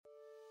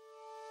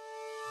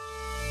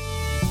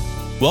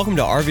Welcome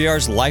to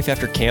RVR's Life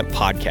After Camp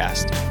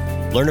podcast.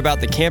 Learn about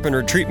the camp and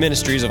retreat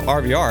ministries of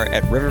RVR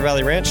at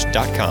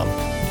rivervalleyranch.com.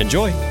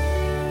 Enjoy.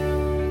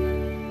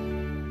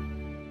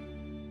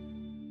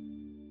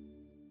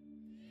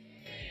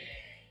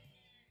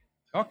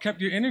 Y'all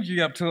kept your energy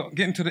up till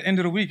getting to the end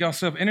of the week. Y'all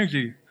still have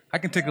energy. I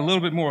can take a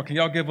little bit more. Can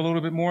y'all give a little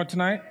bit more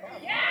tonight?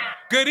 Yeah.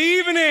 Good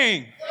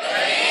evening. Good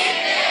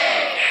evening.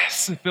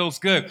 Yes, it feels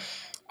good.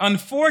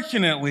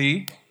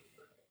 Unfortunately,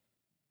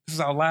 this is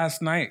our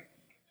last night.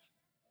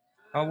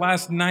 Our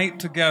last night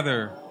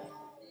together.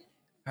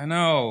 I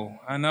know.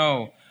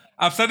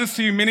 I've said this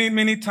to you many,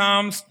 many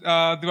times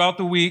throughout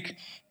the week,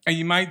 and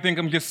you might think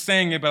I'm just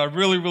saying it, but I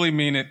really, really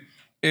mean it.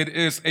 It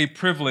is a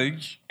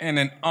privilege and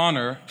an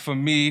honor for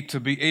me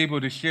to be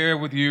able to share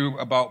with you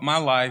about my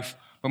life,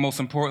 but most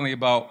importantly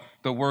about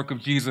the work of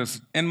Jesus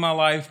in my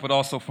life, but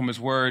also from his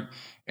word.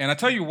 And I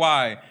tell you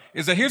why,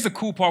 is that here's the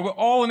cool part. We're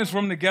all in this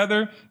room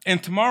together,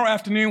 and tomorrow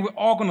afternoon, we're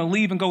all going to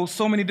leave and go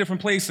so many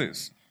different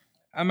places.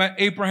 I met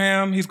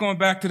Abraham. He's going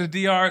back to the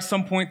DR at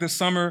some point this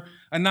summer.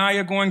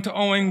 Anaya going to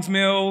Owings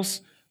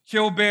Mills.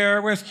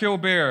 Killbear. Where's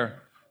Killbear?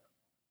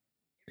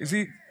 Is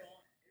he?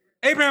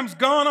 Abraham's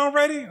gone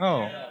already?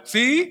 Oh,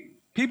 see?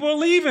 People are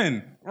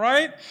leaving,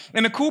 right?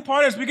 And the cool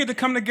part is we get to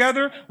come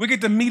together. We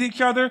get to meet each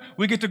other.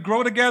 We get to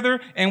grow together.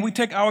 And we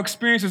take our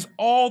experiences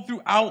all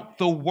throughout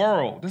the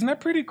world. Isn't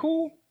that pretty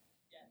cool?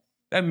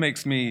 That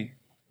makes me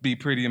be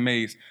pretty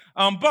amazed.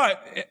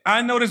 But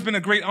I know it's been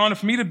a great honor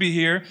for me to be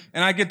here,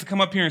 and I get to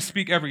come up here and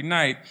speak every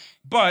night.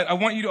 But I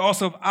want you to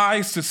also have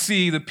eyes to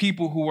see the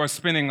people who are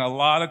spending a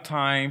lot of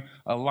time,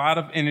 a lot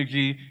of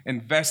energy,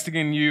 investing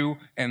in you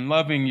and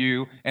loving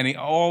you, and they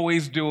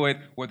always do it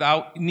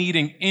without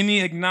needing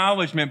any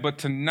acknowledgement. But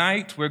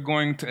tonight, we're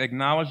going to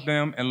acknowledge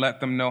them and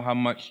let them know how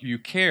much you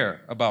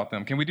care about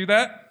them. Can we do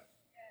that?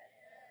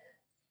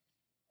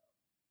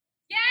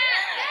 Yes!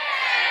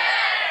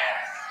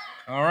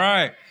 All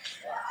right.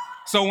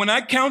 So when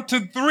I count to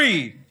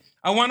 3,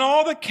 I want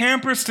all the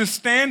campers to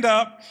stand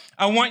up.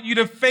 I want you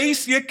to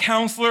face your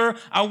counselor.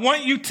 I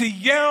want you to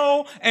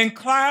yell and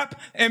clap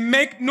and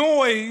make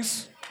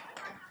noise.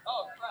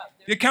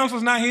 Your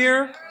counselor's not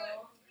here?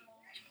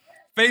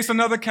 Face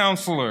another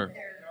counselor.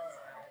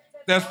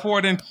 That's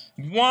 4 then.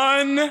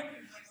 1,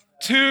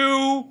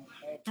 2,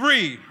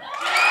 3.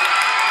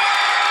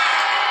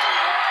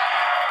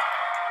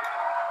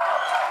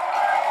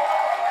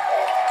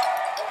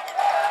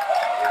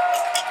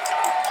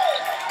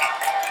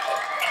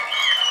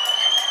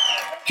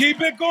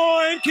 Keep it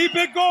going, keep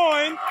it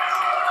going.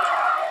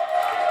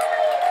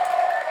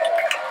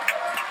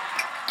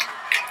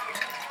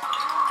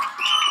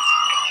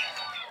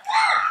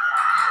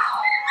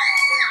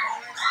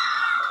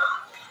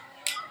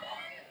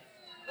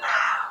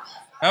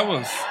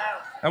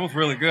 That was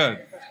really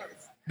good.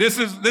 This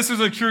is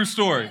a true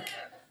story.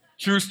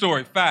 True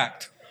story,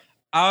 fact.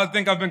 I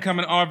think I've been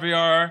coming to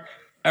RVR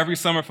every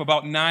summer for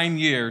about 9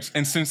 years,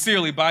 and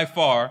sincerely, by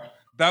far,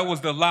 that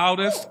was the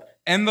loudest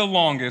and the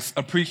longest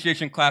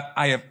appreciation clap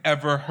I have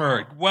ever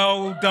heard.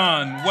 Well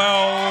done,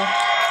 well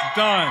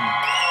done.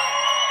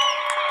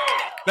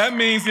 That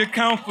means your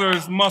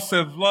counselors must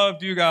have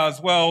loved you guys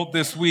well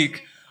this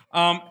week.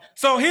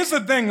 So here's the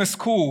thing that's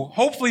cool.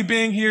 Hopefully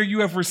being here, you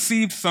have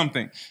received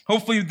something.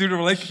 Hopefully through the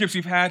relationships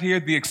you've had here,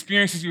 the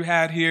experiences you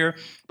had here,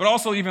 but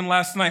also even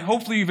last night,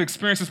 hopefully you've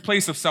experienced this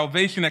place of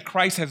salvation that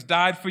Christ has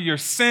died for your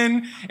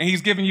sin and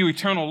he's given you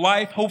eternal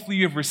life. Hopefully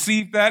you have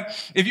received that.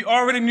 If you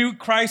already knew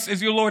Christ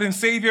as your Lord and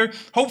Savior,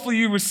 hopefully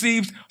you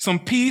received some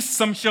peace,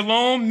 some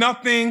shalom,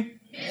 nothing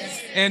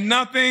and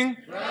nothing.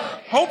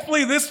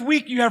 Hopefully this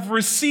week you have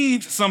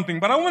received something,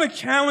 but I want to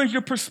challenge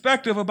your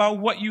perspective about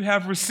what you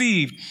have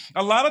received.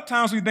 A lot of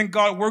times we think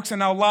God works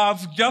in our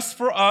lives just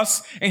for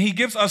us and he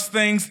gives us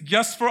things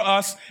just for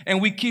us and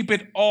we keep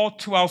it all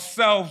to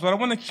ourselves. But I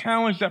want to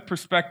challenge that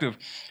perspective.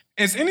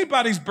 Is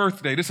anybody's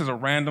birthday? This is a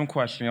random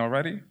question. Y'all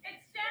ready? It's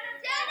Jenna.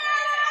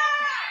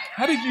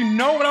 How did you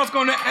know what I was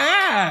going to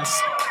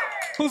ask?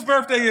 Whose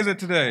birthday is it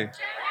today?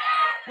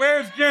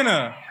 Where's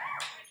Jenna?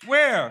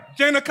 Where?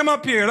 Jenna, come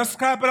up here. Let's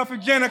clap it up for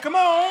Jenna. Come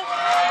on.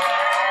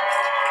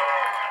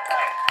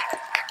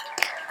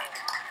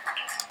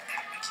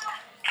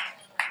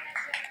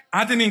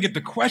 I didn't even get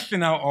the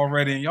question out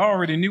already, and y'all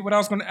already knew what I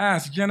was going to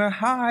ask. Jenna,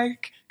 hi.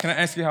 Can I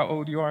ask you how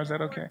old you are? Is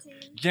that okay?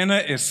 14. Jenna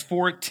is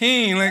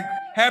 14. Like,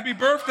 happy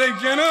birthday,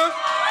 Jenna.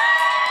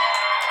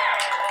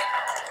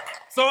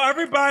 So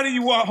everybody,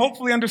 you will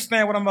hopefully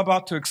understand what I'm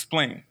about to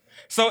explain.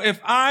 So if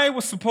I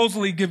was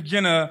supposedly give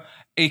Jenna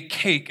a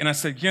cake, and I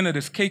said, Jenna,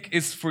 this cake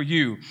is for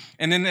you.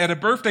 And then at a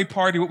birthday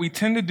party, what we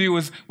tend to do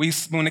is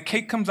when the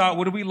cake comes out,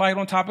 what do we light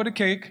on top of the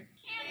cake?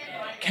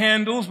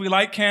 Candles. We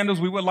light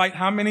candles. We would light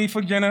how many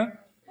for Jenna?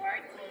 14.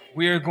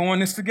 We are going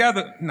this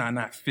together. No,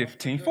 not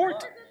 15,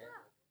 14.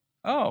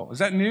 Oh, is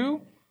that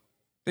new?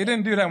 They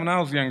didn't do that when I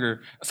was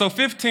younger. So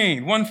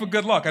 15, one for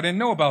good luck. I didn't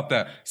know about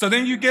that. So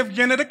then you give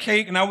Jenna the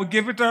cake, and I would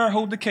give it to her.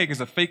 Hold the cake. It's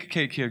a fake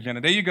cake here,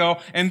 Jenna. There you go.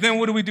 And then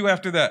what do we do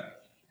after that?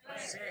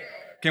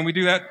 Can we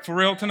do that for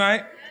real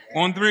tonight?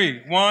 On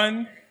 3.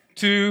 1,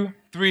 2,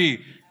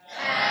 3.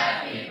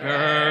 Happy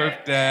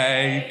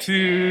birthday to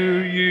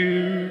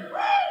you.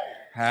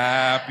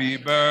 Happy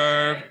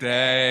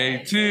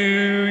birthday to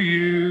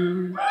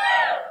you.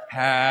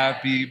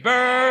 Happy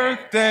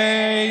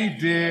birthday,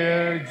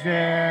 dear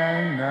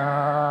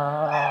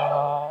Jenna.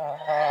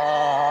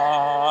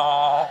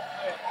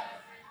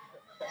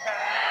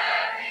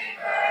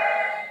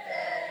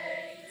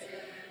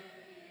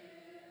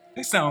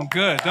 They sound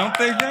good, don't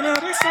they,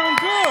 Jenna? They sound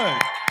good.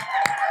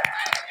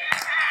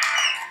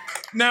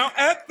 Now,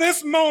 at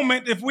this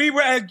moment, if we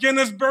were at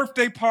Jenna's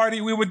birthday party,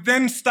 we would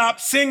then stop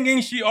singing.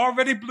 She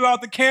already blew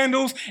out the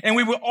candles, and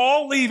we would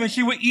all leave, and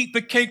she would eat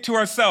the cake to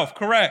herself,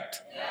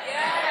 correct?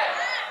 Yes.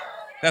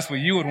 That's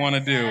what you would want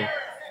to do.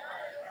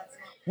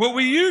 What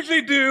we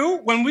usually do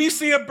when we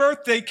see a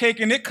birthday cake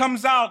and it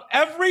comes out,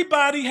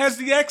 everybody has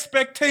the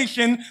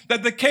expectation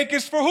that the cake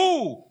is for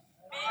who?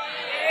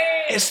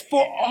 It's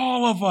for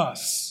all of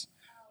us.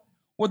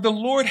 What the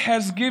Lord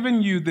has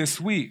given you this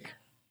week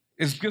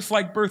is just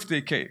like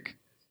birthday cake.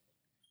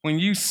 When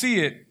you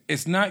see it,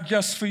 it's not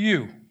just for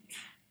you.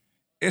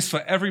 It's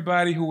for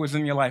everybody who was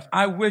in your life.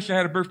 I wish I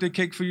had a birthday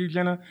cake for you,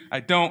 Jenna.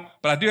 I don't,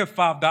 but I do have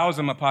 $5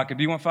 in my pocket.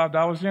 Do you want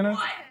 $5, Jenna?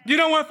 What? You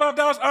don't want $5?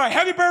 All right,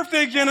 happy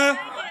birthday, Jenna.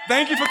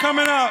 Thank you for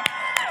coming out.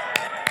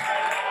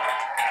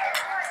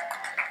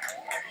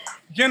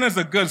 Jenna's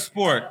a good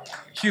sport.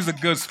 She's a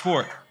good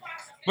sport.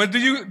 But do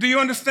you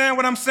understand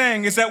what I'm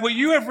saying? Is that what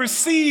you have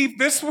received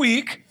this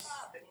week,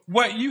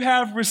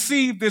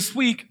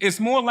 is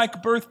more like a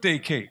birthday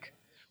cake,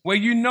 where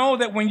you know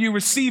that when you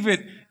receive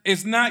it,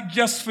 it's not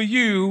just for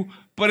you,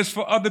 but it's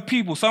for other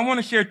people. So I want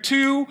to share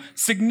two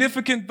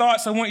significant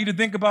thoughts I want you to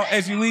think about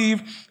as you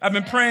leave. I've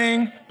been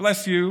praying,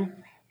 bless you,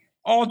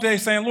 all day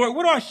saying, Lord,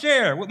 what do I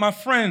share with my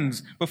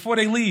friends before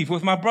they leave,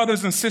 with my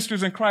brothers and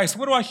sisters in Christ?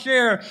 What do I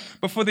share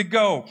before they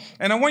go?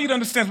 And I want you to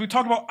understand, we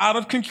talked about out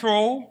of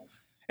control,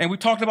 and we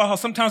talked about how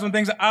sometimes when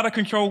things are out of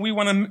control, we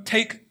want to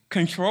take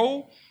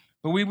control.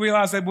 But we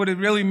realize that what it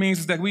really means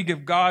is that we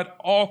give God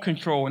all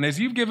control. And as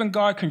you've given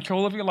God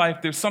control of your life,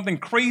 there's something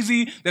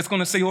crazy that's going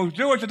to say, oh,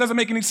 George, it doesn't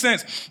make any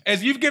sense.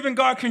 As you've given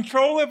God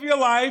control of your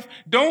life,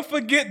 don't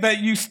forget that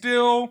you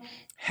still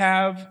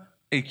have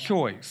a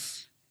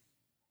choice.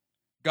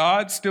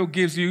 God still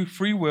gives you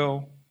free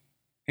will.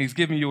 He's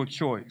giving you a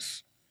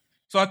choice.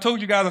 So I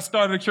told you guys I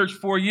started a church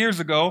 4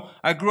 years ago.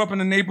 I grew up in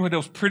a neighborhood that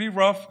was pretty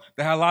rough.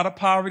 They had a lot of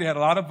poverty. They had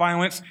a lot of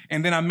violence.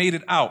 And then I made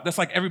it out. That's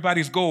like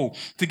everybody's goal,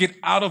 to get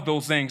out of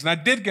those things. And I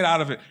did get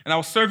out of it. And I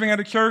was serving at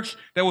a church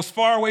that was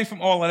far away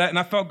from all of that. And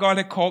I felt God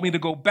had called me to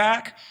go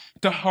back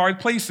to hard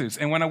places.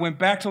 And when I went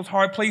back to those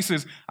hard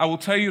places, I will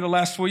tell you the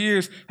last 4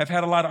 years have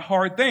had a lot of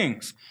hard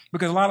things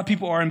because a lot of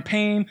people are in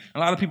pain. A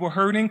lot of people are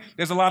hurting.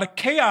 There's a lot of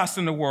chaos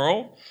in the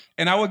world.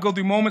 And I would go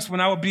through moments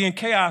when I would be in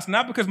chaos,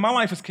 not because my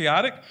life is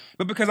chaotic,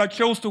 but because I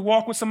chose to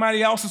walk with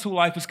somebody else's whose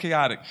life is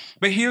chaotic.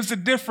 But here's the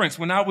difference.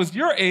 When I was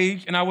your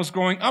age and I was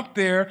growing up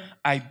there,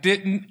 I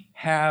didn't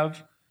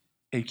have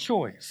a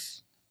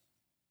choice.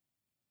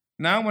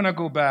 Now when I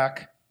go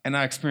back and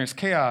I experience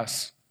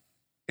chaos,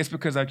 it's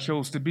because I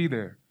chose to be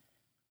there.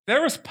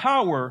 There is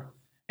power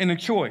in a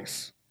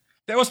choice.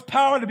 There was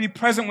power to be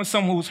present with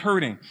someone who's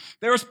hurting.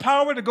 There is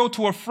power to go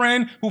to a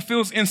friend who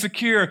feels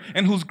insecure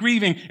and who's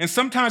grieving. And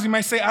sometimes you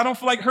might say, I don't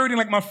feel like hurting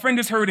like my friend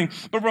is hurting.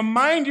 But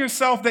remind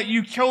yourself that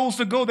you chose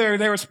to go there.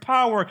 There is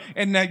power.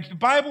 And that the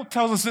Bible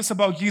tells us this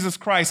about Jesus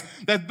Christ,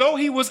 that though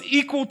he was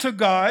equal to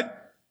God,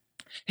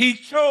 he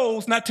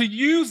chose not to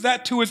use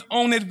that to his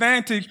own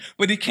advantage,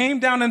 but he came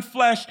down in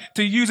flesh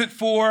to use it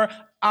for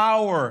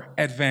our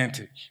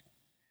advantage.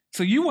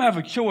 So you will have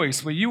a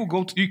choice where you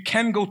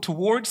can go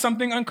towards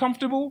something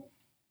uncomfortable,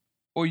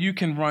 or you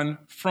can run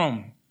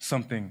from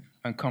something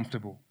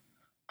uncomfortable.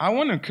 I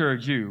want to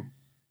encourage you,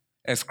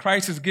 as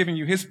Christ is giving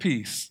you his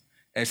peace,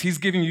 as he's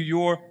giving you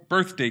your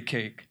birthday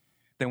cake,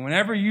 that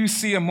whenever you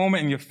see a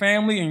moment in your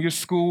family, in your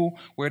school,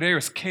 where there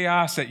is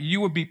chaos, that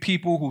you would be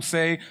people who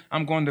say,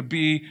 I'm going to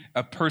be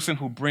a person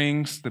who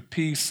brings the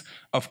peace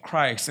of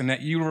Christ, and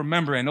that you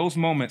remember in those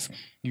moments,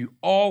 you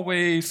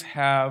always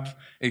have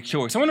a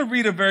choice. I want to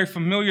read a very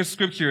familiar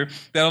scripture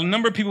that a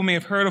number of people may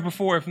have heard of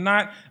before. If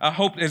not, I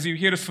hope as you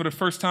hear this for the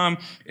first time,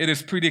 it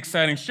is pretty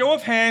exciting. Show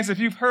of hands if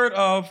you've heard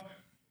of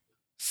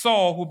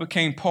Saul, who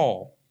became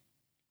Paul.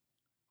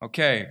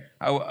 Okay,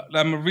 I'm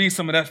going to read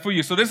some of that for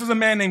you. So this is a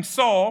man named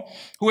Saul,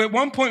 who at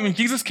one point when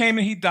Jesus came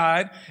and he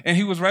died and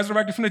he was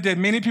resurrected from the dead,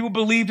 many people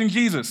believed in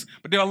Jesus,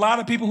 but there are a lot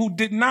of people who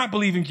did not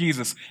believe in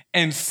Jesus.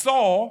 And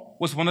Saul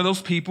was one of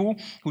those people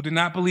who did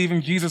not believe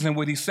in Jesus and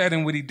what he said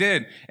and what he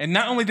did. And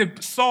not only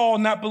did Saul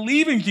not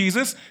believe in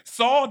Jesus,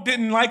 Saul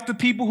didn't like the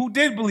people who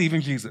did believe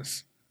in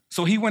Jesus.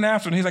 So he went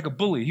after them. He's like a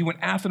bully. He went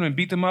after them and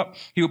beat them up.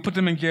 He would put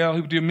them in jail.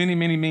 He would do many,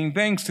 many mean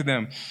things to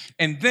them.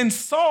 And then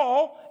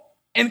Saul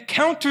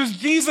encounters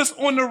Jesus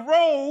on the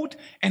road,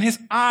 and his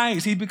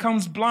eyes, he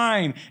becomes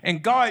blind,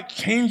 and God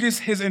changes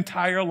his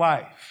entire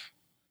life.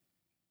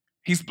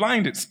 He's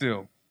blinded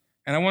still.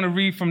 And I want to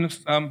read from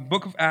the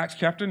book of Acts,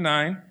 chapter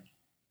 9,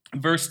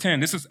 verse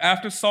 10. This is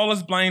after Saul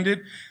is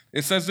blinded.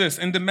 It says this,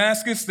 in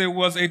Damascus, there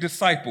was a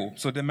disciple.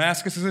 So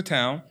Damascus is a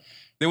town.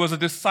 There was a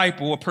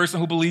disciple, a person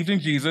who believed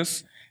in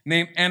Jesus,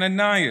 named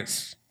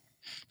Ananias.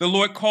 The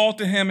Lord called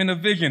to him in a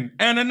vision,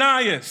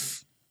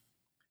 Ananias.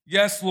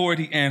 Yes, Lord,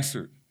 he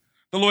answered.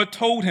 The Lord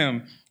told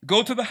him,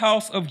 go to the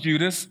house of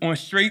Judas on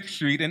Straight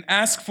Street and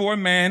ask for a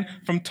man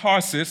from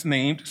Tarsus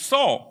named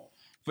Saul,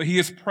 for he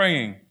is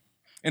praying.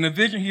 In a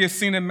vision, he has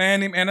seen a man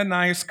named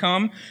Ananias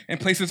come and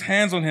place his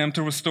hands on him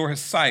to restore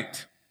his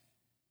sight.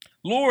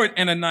 Lord,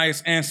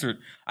 Ananias answered,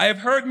 I have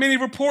heard many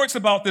reports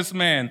about this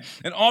man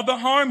and all the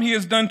harm he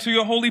has done to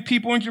your holy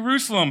people in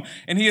Jerusalem.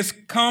 And he has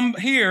come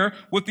here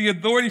with the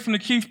authority from the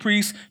chief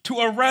priests to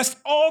arrest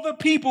all the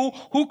people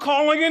who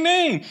call on your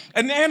name.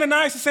 And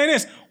Ananias is saying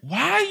this,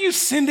 why are you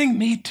sending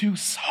me to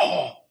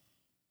Saul?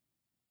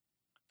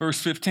 Verse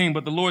 15,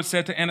 but the Lord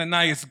said to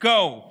Ananias,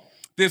 go.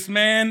 This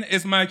man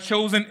is my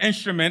chosen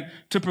instrument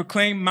to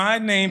proclaim my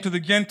name to the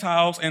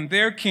Gentiles and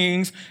their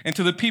kings and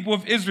to the people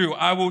of Israel.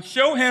 I will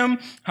show him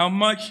how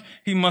much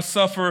he must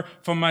suffer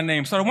for my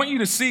name. So what I want you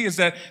to see is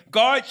that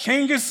God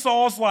changes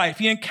Saul's life.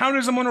 He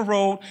encounters him on the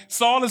road.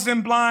 Saul is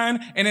then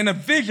blind. And in a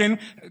vision,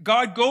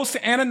 God goes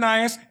to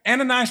Ananias.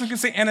 Ananias, let's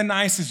just say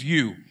Ananias is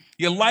you.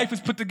 Your life is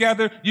put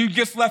together. You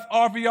just left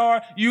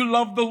RVR. You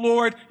love the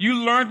Lord.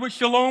 You learned what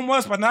shalom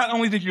was, but not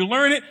only did you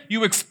learn it,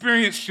 you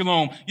experienced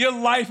shalom. Your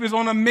life is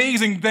an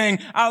amazing thing.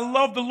 I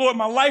love the Lord.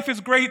 My life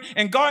is great.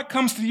 And God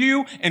comes to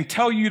you and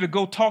tell you to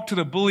go talk to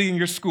the bully in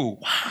your school.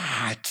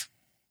 What?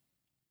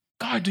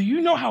 God, do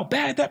you know how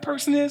bad that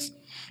person is?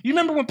 You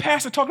remember when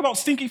Pastor talked about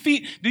stinky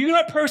feet? Do you know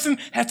that person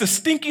has the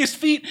stinkiest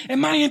feet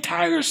in my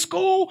entire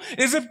school?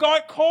 As if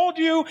God called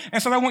you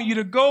and said, I want you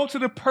to go to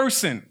the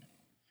person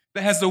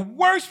that has the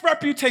worst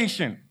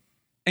reputation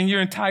in your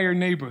entire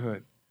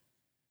neighborhood.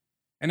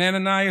 And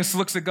Ananias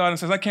looks at God and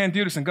says, I can't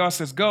do this. And God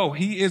says, go.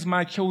 He is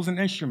my chosen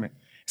instrument.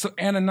 So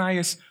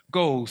Ananias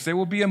goes. There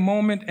will be a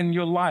moment in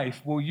your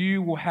life where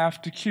you will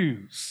have to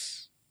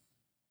choose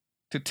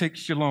to take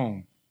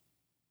shalom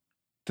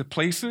to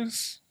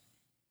places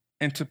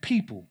and to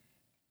people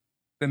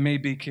that may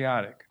be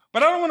chaotic.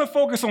 But I don't want to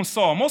focus on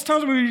Saul. Most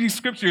times when we read these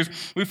scriptures,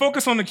 we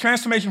focus on the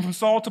transformation from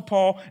Saul to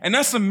Paul, and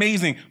that's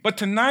amazing. But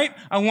tonight,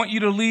 I want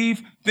you to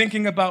leave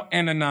thinking about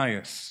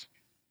Ananias.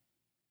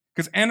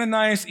 Because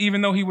Ananias,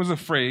 even though he was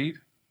afraid,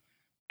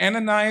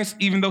 Ananias,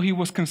 even though he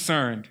was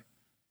concerned,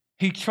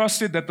 he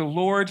trusted that the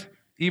Lord,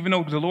 even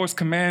though the Lord's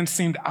command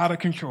seemed out of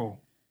control,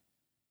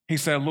 he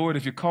said, Lord,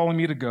 if you're calling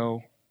me to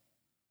go,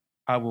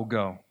 I will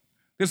go.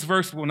 This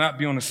verse will not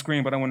be on the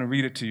screen, but I want to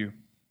read it to you.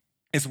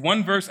 It's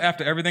one verse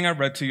after everything I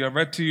read to you. I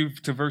read to you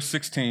to verse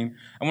 16.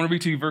 I want to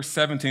read to you verse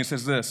 17. It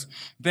says this,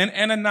 then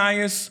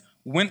Ananias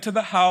went to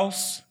the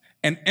house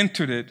and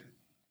entered it,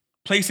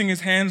 placing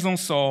his hands on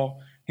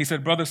Saul. He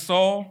said, Brother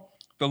Saul,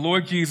 the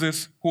Lord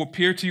Jesus, who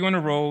appeared to you on the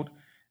road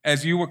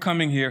as you were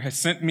coming here, has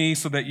sent me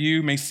so that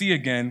you may see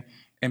again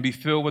and be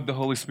filled with the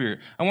Holy Spirit.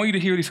 I want you to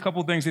hear these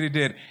couple things that he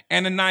did.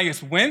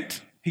 Ananias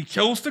went. He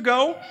chose to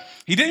go.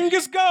 He didn't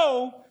just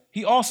go.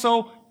 He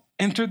also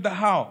entered the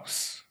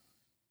house.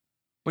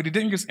 But he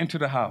didn't just enter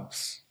the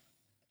house.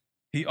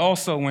 He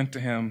also went to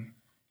him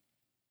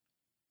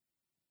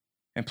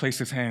and placed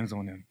his hands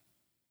on him.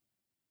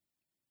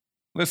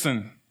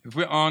 Listen, if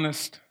we're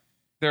honest,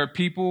 there are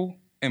people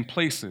and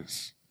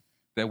places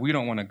that we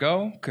don't want to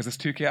go because it's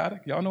too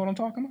chaotic. Y'all know what I'm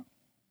talking about?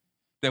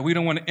 That we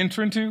don't want to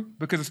enter into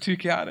because it's too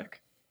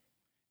chaotic.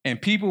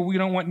 And people we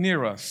don't want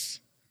near us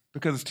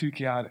because it's too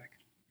chaotic.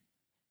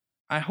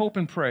 I hope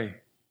and pray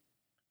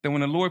that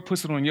when the Lord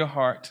puts it on your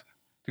heart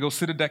to go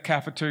sit at that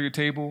cafeteria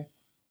table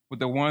with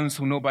the ones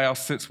who nobody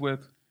else sits with,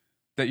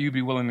 that you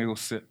be willing to go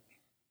sit.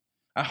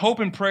 I hope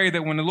and pray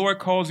that when the Lord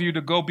calls you to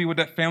go be with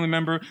that family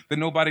member that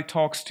nobody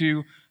talks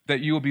to,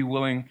 that you will be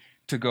willing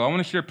to go. I want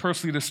to share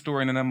personally this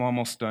story, and then I'm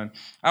almost done.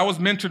 I was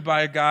mentored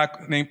by a guy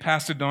named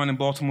Pastor Don in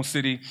Baltimore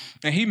City,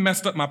 and he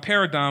messed up my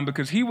paradigm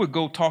because he would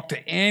go talk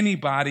to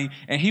anybody,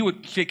 and he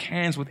would shake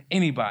hands with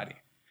anybody.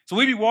 So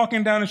we'd be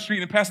walking down the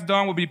street, and Pastor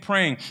Don would be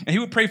praying, and he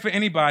would pray for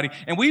anybody.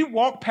 And we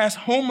walk past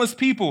homeless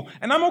people,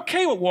 and I'm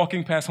okay with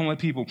walking past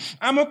homeless people.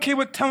 I'm okay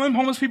with telling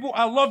homeless people,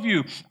 I love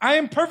you. I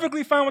am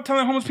perfectly fine with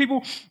telling homeless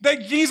people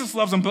that Jesus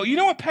loves them. But you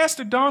know what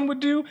Pastor Don would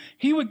do?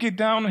 He would get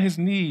down on his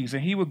knees,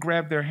 and he would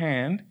grab their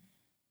hand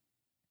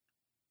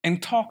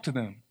and talk to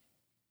them.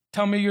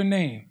 Tell me your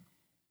name.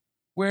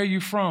 Where are you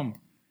from?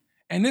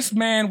 And this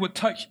man would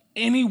touch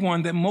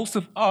anyone that most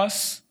of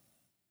us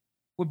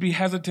would be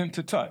hesitant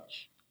to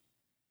touch.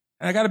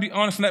 And I got to be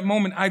honest, in that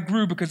moment, I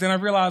grew because then I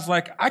realized,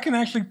 I can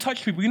actually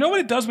touch people. You know what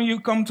it does when you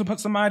come to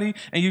somebody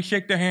and you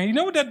shake their hand? You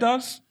know what that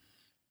does?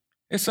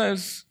 It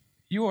says,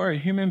 you are a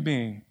human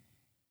being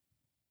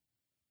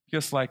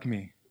just like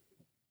me.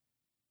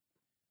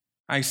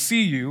 I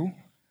see you,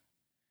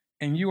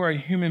 and you are a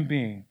human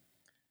being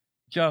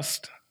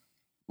just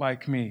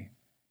like me.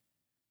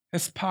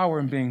 There's power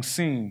in being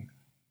seen.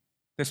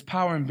 There's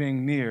power in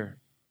being near.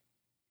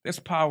 There's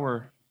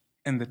power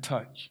in the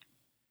touch.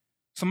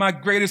 So my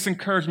greatest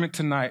encouragement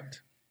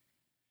tonight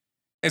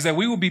is that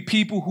we will be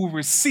people who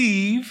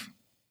receive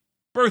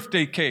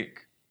birthday cake.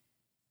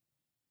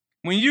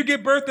 When you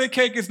get birthday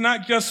cake, it's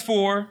not just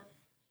for,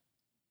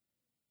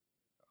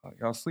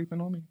 y'all sleeping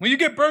on me? When you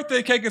get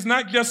birthday cake, it's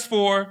not just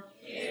for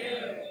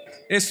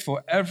It's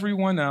for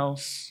everyone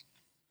else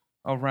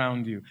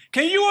around you.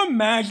 Can you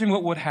imagine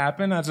what would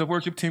happen as the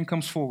worship team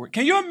comes forward?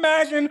 Can you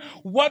imagine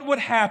what would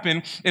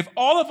happen if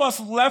all of us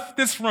left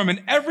this room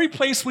and every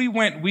place we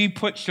went, we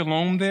put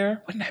shalom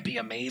there? Wouldn't that be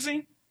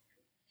amazing?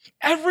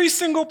 Every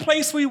single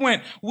place we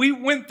went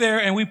there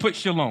and we put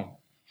shalom.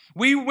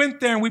 We went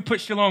there and we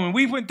put shalom. And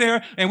we went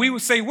there and we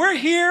would say, we're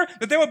here,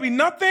 that there would be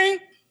nothing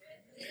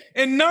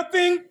and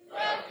nothing.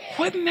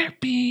 Wouldn't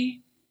that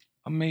be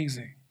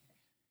amazing?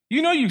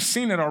 You know you've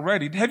seen it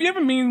already. Have you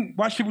ever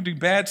watched people do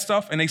bad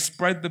stuff and they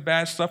spread the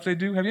bad stuff they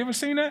do? Have you ever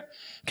seen that?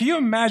 Can you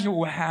imagine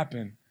what would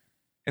happen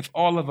if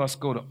all of us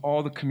go to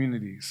all the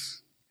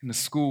communities and the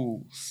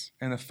schools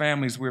and the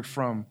families we're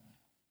from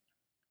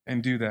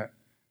and do that?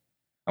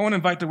 I want to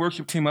invite the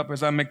worship team up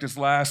as I make this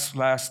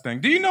last thing.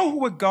 Do you know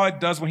what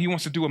God does when he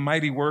wants to do a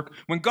mighty work?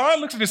 When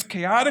God looks at this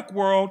chaotic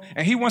world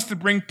and he wants to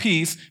bring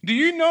peace, do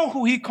you know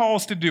who he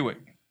calls to do it?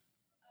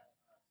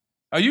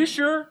 Are you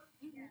sure?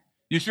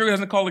 You sure he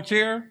doesn't call a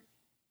chair?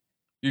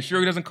 You sure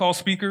he doesn't call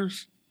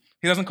speakers?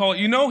 He doesn't call it.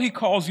 You know he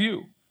calls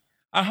you.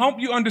 I hope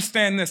you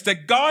understand this,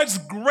 that God's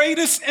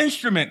greatest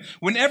instrument,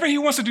 whenever he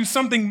wants to do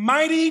something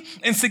mighty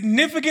and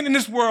significant in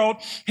this world,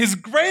 his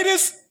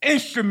greatest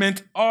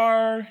instrument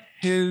are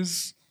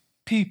his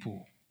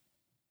people.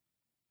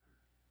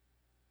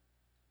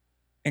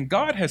 And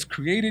God has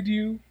created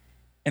you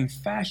and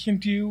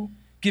fashioned you,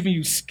 giving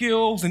you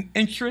skills and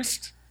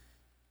interest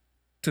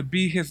to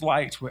be his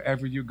light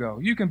wherever you go.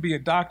 You can be a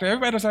doctor.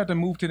 Everybody doesn't have to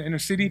move to the inner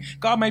city.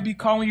 God might be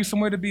calling you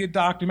somewhere to be a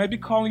doctor. He might be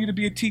calling you to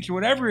be a teacher.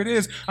 Whatever it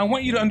is, I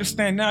want you to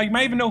understand now. You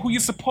might even know who you're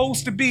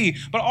supposed to be.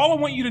 But all I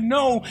want you to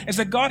know is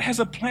that God has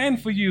a plan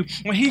for you.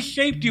 When he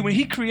shaped you, when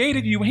he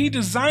created you, when he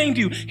designed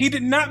you, he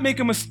did not make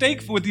a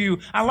mistake with you.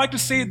 I like to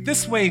say it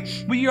this way.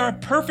 We are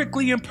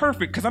perfectly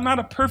imperfect, because I'm not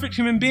a perfect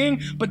human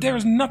being, but there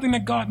is nothing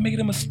that God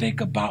made a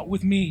mistake about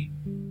with me.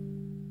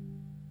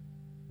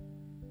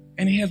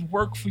 And he has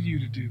work for you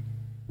to do.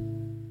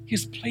 He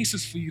has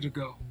places for you to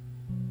go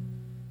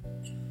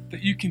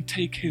that you can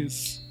take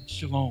his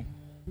shalom.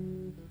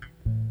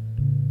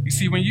 You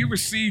see, when you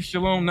receive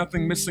shalom,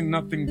 nothing missing,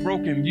 nothing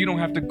broken, you don't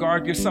have to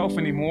guard yourself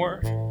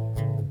anymore,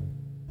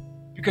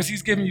 because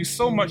he's given you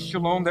so much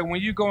shalom that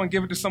when you go and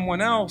give it to someone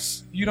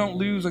else, you don't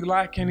lose or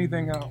lack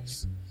anything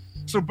else.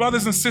 So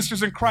brothers and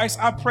sisters in Christ,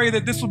 I pray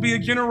that this will be a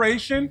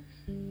generation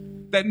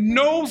that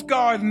knows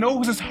God,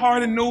 knows his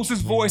heart, and knows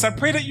his voice. I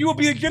pray that you will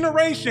be a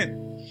generation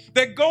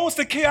that goes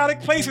to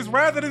chaotic places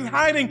rather than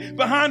hiding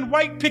behind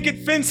white picket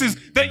fences,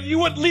 that you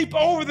would leap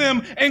over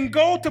them and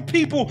go to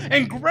people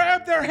and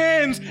grab their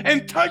hands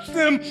and touch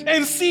them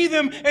and see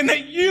them, and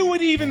that you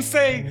would even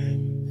say,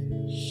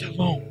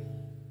 shalom.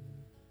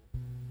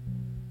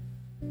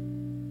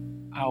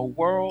 Our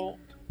world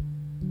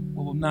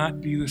will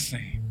not be the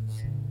same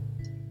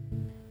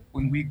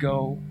when we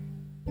go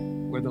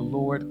where the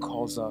Lord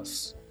calls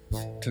us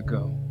to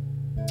go.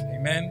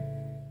 Amen.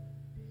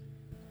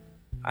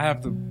 I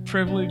have the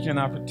privilege and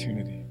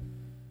opportunity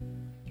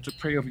to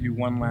pray over you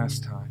one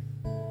last time.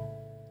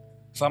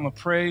 So I'm going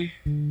to pray,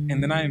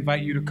 and then I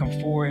invite you to come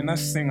forward and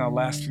let's sing our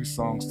last few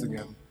songs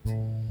together.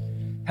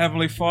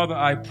 Heavenly Father,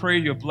 I pray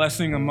your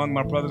blessing among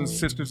my brothers and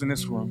sisters in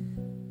this room.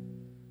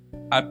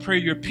 I pray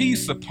your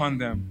peace upon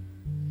them,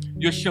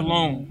 your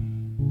shalom.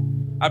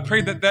 I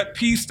pray that that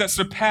peace that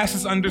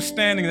surpasses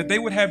understanding, that they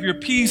would have your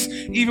peace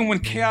even when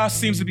chaos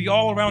seems to be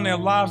all around their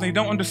lives and they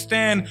don't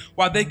understand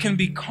why they can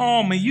be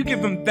calm. May you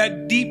give them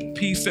that deep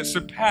peace that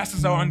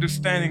surpasses our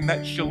understanding,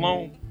 that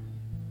shalom.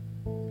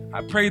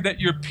 I pray that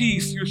your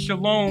peace, your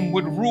shalom,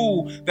 would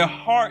rule their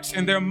hearts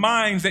and their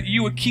minds, that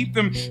you would keep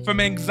them from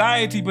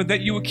anxiety, but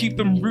that you would keep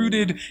them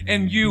rooted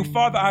in you.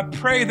 Father, I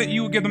pray that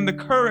you would give them the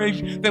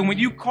courage that when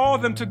you call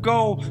them to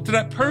go to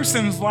that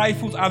person's life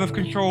who's out of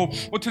control,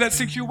 or to that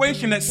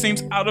situation that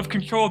seems out of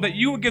control, that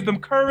you would give them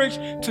courage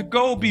to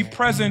go be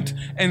present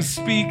and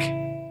speak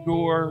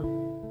your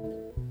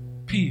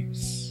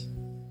peace.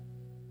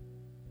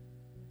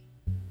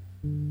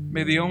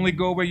 May they only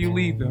go where you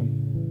lead them.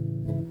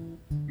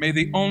 May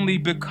they only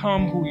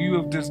become who you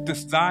have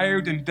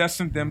desired and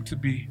destined them to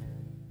be.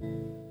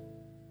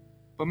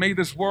 But may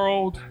this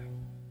world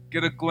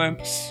get a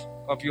glimpse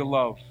of your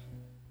love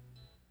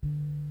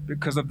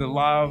because of the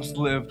lives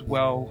lived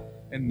well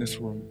in this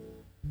room.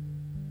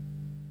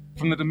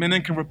 From the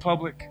Dominican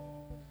Republic,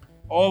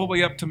 all the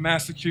way up to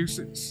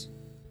Massachusetts,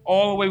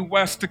 all the way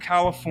west to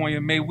California,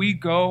 may we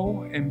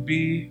go and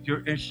be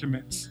your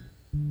instruments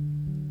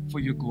for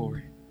your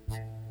glory.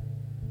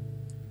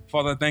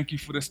 Father, I thank you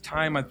for this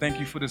time. I thank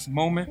you for this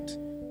moment.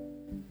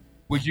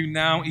 Would you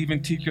now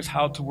even teach us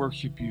how to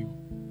worship you?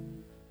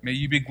 May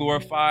you be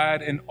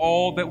glorified in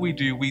all that we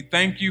do. We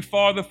thank you,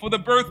 Father, for the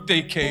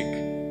birthday cake.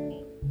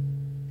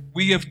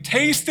 We have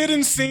tasted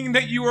and seen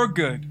that you are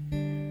good.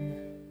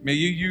 May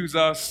you use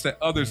us that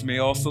others may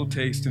also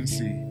taste and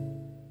see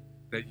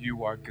that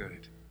you are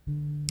good.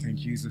 In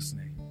Jesus'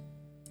 name,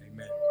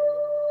 amen.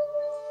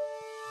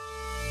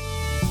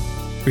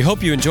 We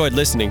hope you enjoyed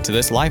listening to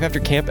this Life After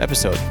Camp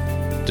episode.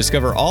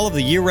 Discover all of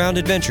the year-round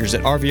adventures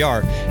at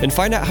RVR and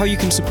find out how you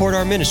can support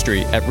our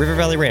ministry at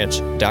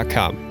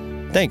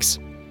rivervalleyranch.com. Thanks.